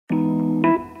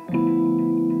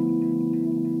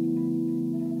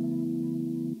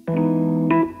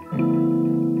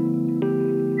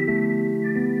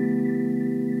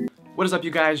What is up,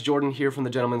 you guys? Jordan here from the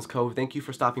Gentleman's Cove. Thank you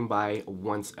for stopping by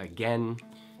once again.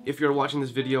 If you're watching this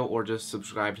video or just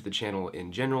subscribe to the channel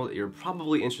in general, you're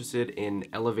probably interested in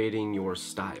elevating your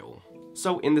style.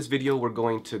 So in this video, we're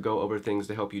going to go over things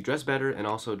to help you dress better and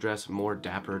also dress more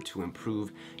dapper to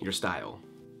improve your style.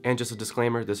 And just a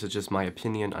disclaimer, this is just my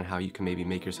opinion on how you can maybe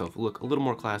make yourself look a little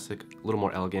more classic, a little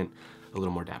more elegant, a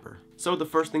little more dapper. So the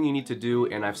first thing you need to do,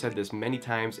 and I've said this many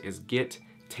times, is get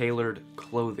tailored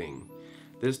clothing.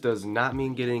 This does not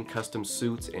mean getting custom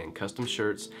suits and custom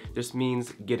shirts. This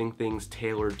means getting things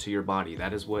tailored to your body.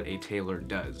 That is what a tailor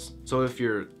does. So if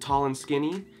you're tall and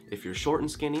skinny, if you're short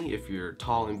and skinny, if you're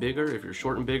tall and bigger, if you're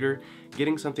short and bigger,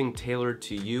 getting something tailored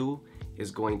to you is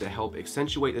going to help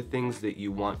accentuate the things that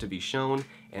you want to be shown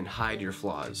and hide your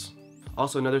flaws.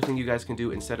 Also, another thing you guys can do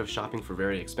instead of shopping for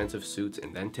very expensive suits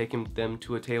and then taking them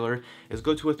to a tailor is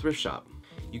go to a thrift shop.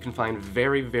 You can find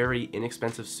very, very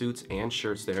inexpensive suits and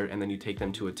shirts there, and then you take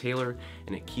them to a tailor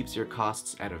and it keeps your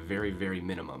costs at a very, very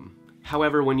minimum.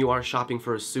 However, when you are shopping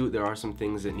for a suit, there are some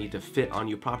things that need to fit on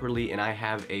you properly, and I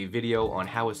have a video on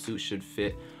how a suit should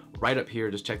fit right up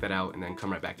here. Just check that out and then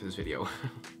come right back to this video.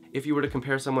 If you were to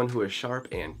compare someone who is sharp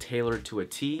and tailored to a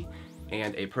T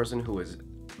and a person who is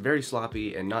very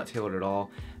sloppy and not tailored at all,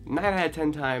 9 out of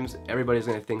 10 times everybody's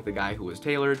gonna think the guy who is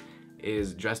tailored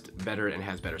is dressed better and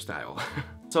has better style.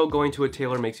 So going to a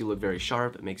tailor makes you look very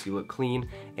sharp, it makes you look clean,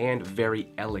 and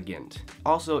very elegant.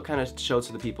 Also, it kind of shows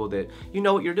to the people that you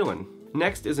know what you're doing.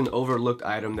 Next is an overlooked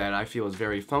item that I feel is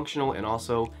very functional and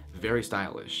also very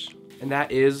stylish, and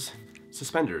that is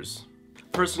suspenders.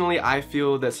 Personally, I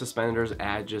feel that suspenders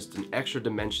add just an extra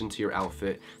dimension to your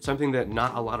outfit, something that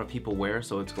not a lot of people wear,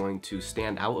 so it's going to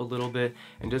stand out a little bit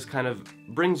and just kind of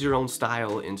brings your own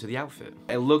style into the outfit.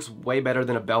 It looks way better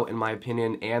than a belt in my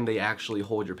opinion, and they actually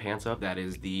hold your pants up. That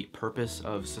is the purpose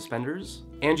of suspenders.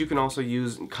 And you can also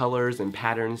use colors and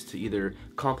patterns to either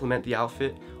complement the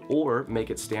outfit or make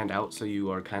it stand out so you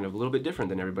are kind of a little bit different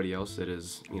than everybody else that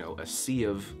is, you know, a sea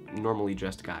of normally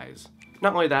dressed guys.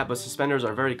 Not only that, but suspenders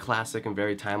are very classic and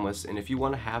very timeless, and if you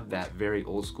want to have that very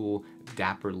old school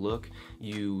dapper look,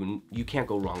 you can't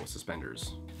go wrong with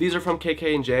suspenders. These are from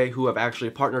KK&J, who I've actually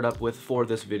partnered up with for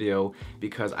this video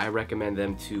because I recommend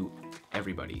them to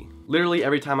everybody. Literally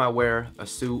every time I wear a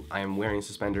suit, I am wearing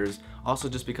suspenders. Also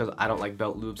just because I don't like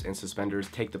belt loops, and suspenders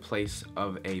take the place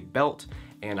of a belt,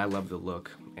 and I love the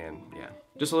look, and yeah.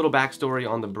 Just a little backstory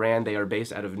on the brand. They are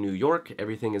based out of New York.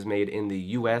 Everything is made in the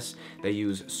US. They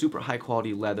use super high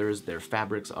quality leathers. Their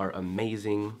fabrics are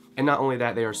amazing. And not only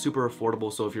that, they are super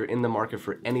affordable. So if you're in the market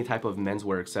for any type of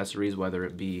menswear accessories, whether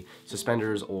it be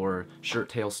suspenders or shirt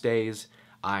tail stays,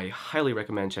 I highly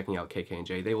recommend checking out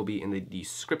KK&J. They will be in the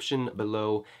description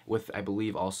below with, I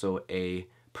believe, also a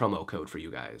promo code for you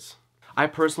guys. I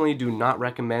personally do not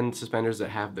recommend suspenders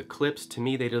that have the clips. To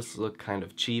me, they just look kind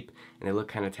of cheap and they look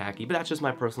kind of tacky, but that's just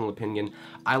my personal opinion.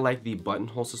 I like the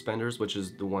buttonhole suspenders, which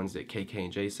is the ones that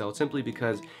KK&J sell, simply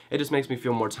because it just makes me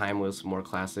feel more timeless, more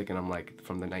classic, and I'm like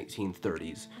from the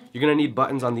 1930s. You're gonna need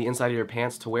buttons on the inside of your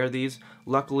pants to wear these.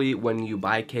 Luckily, when you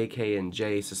buy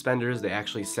KK&J suspenders, they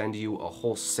actually send you a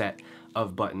whole set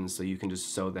of buttons so you can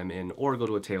just sew them in or go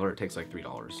to a tailor. It takes like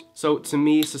 $3. So to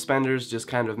me, suspenders just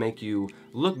kind of make you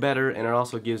look better, and it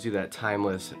also gives you that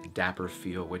timeless dapper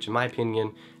feel, which in my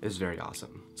opinion is very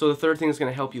awesome. So the third thing that's going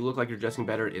to help you look like you're dressing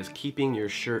better is keeping your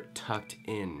shirt tucked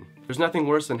in. There's nothing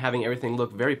worse than having everything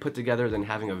look very put together than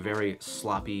having a very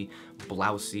sloppy,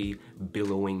 blousy,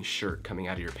 billowing shirt coming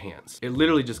out of your pants. It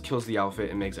literally just kills the outfit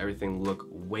and makes everything look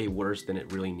way worse than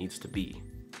it really needs to be.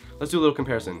 Let's do a little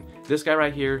comparison. This guy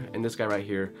right here and this guy right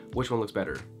here, which one looks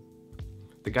better?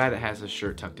 The guy that has his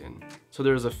shirt tucked in. So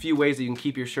there's a few ways that you can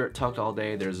keep your shirt tucked all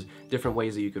day. There's different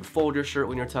ways that you can fold your shirt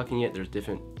when you're tucking it. There's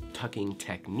different tucking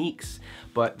techniques.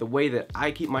 But the way that I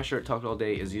keep my shirt tucked all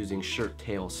day is using shirt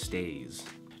tail stays.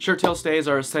 Shirt tail stays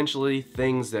are essentially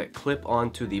things that clip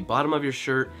onto the bottom of your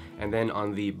shirt and then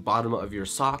on the bottom of your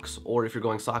socks, or if you're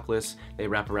going sockless, they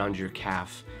wrap around your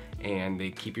calf and they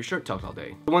keep your shirt tucked all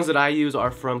day. The ones that I use are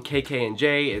from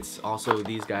KK&J. It's also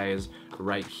these guys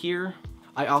right here.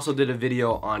 I also did a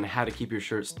video on how to keep your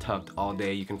shirts tucked all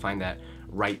day. You can find that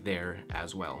right there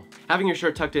as well. Having your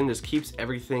shirt tucked in just keeps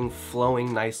everything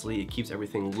flowing nicely. It keeps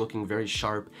everything looking very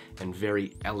sharp and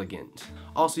very elegant.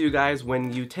 Also, you guys,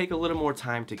 when you take a little more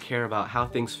time to care about how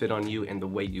things fit on you and the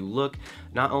way you look,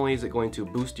 not only is it going to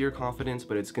boost your confidence,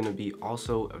 but it's going to be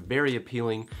also very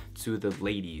appealing to the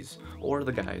ladies or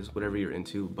the guys, whatever you're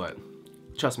into. But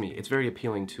trust me, it's very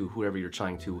appealing to whoever you're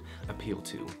trying to appeal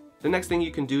to. The next thing you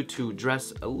can do to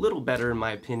dress a little better, in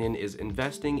my opinion, is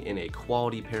investing in a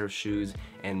quality pair of shoes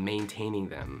and maintaining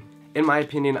them. In my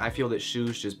opinion, I feel that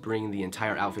shoes just bring the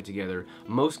entire outfit together.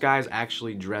 Most guys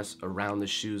actually dress around the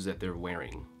shoes that they're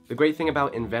wearing. The great thing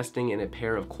about investing in a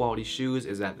pair of quality shoes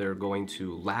is that they're going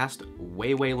to last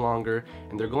way longer,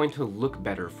 and they're going to look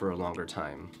better for a longer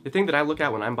time. The thing that I look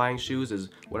at when I'm buying shoes is,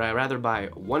 would I rather buy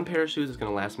one pair of shoes that's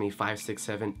gonna last me 5, 6,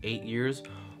 7, 8 years,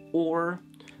 or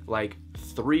like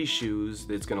 3 shoes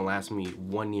that's gonna last me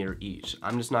 1 year each?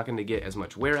 I'm just not gonna get as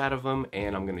much wear out of them,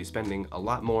 and I'm gonna be spending a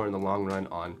lot more in the long run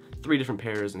on 3 different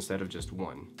pairs instead of just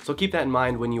 1. So keep that in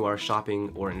mind when you are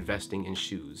shopping or investing in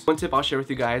shoes. One tip I'll share with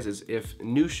you guys is, if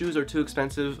new shoes are too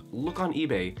expensive, look on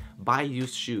eBay, buy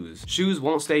used shoes. Shoes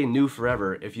won't stay new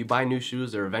forever. If you buy new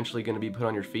shoes, they're eventually gonna be put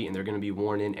on your feet and they're gonna be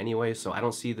worn in anyway, so I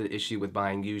don't see the issue with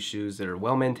buying used shoes that are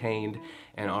well maintained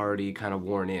and already kind of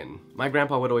worn in. My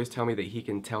grandpa would always tell me that he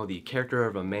can tell the character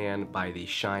of a man by the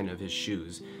shine of his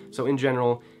shoes. So in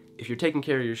general, if you're taking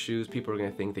care of your shoes, people are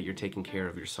gonna think that you're taking care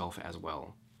of yourself as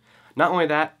well. Not only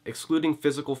that, excluding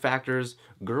physical factors,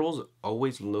 girls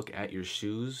always look at your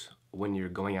shoes when you're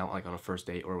going out like on a first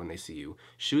date or when they see you.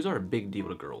 Shoes are a big deal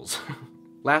to girls.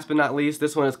 Last but not least,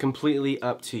 this one is completely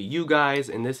up to you guys,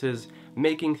 and this is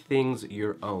making things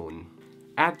your own.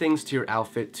 Add things to your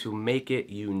outfit to make it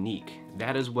unique.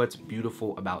 That is what's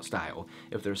beautiful about style.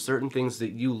 If there's certain things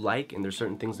that you like and there's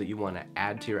certain things that you want to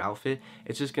add to your outfit,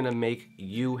 it's just gonna make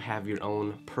you have your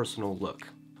own personal look.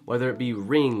 Whether it be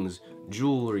rings,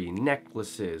 jewelry,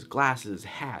 necklaces, glasses,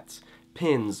 hats,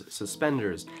 pins,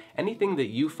 suspenders, anything that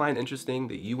you find interesting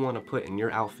that you want to put in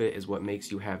your outfit is what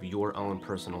makes you have your own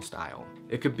personal style.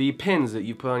 It could be pins that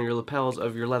you put on your lapels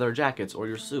of your leather jackets or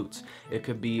your suits. It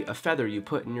could be a feather you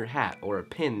put in your hat, or a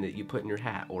pin that you put in your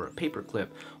hat, or a paper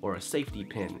clip, or a safety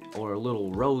pin, or a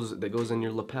little rose that goes in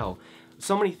your lapel.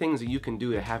 So many things that you can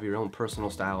do to have your own personal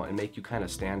style and make you kind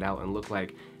of stand out and look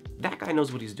like, that guy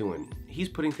knows what he's doing. He's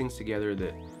putting things together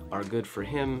that are good for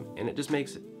him, and it just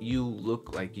makes you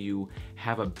look like you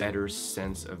have a better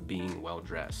sense of being well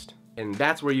dressed. And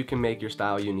that's where you can make your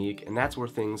style unique, and that's where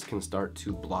things can start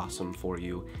to blossom for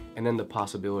you, and then the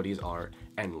possibilities are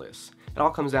endless. It all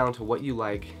comes down to what you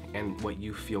like and what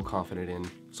you feel confident in.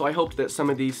 So I hoped that some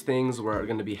of these things were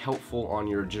going to be helpful on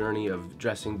your journey of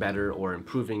dressing better or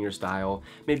improving your style,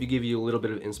 maybe give you a little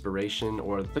bit of inspiration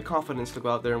or the confidence to go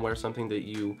out there and wear something that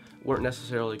you weren't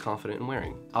necessarily confident in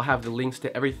wearing. I'll have the links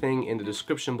to everything in the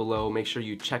description below. Make sure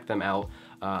you check them out.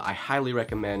 I highly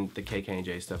recommend the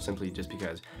KK&J stuff, simply just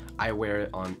because I wear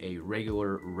it on a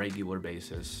regular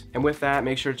basis. And with that,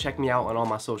 make sure to check me out on all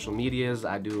my social medias.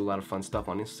 I do a lot of fun stuff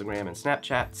on Instagram and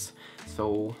Snapchats,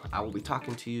 so I will be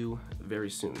talking to you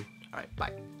very soon. All right,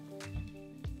 bye.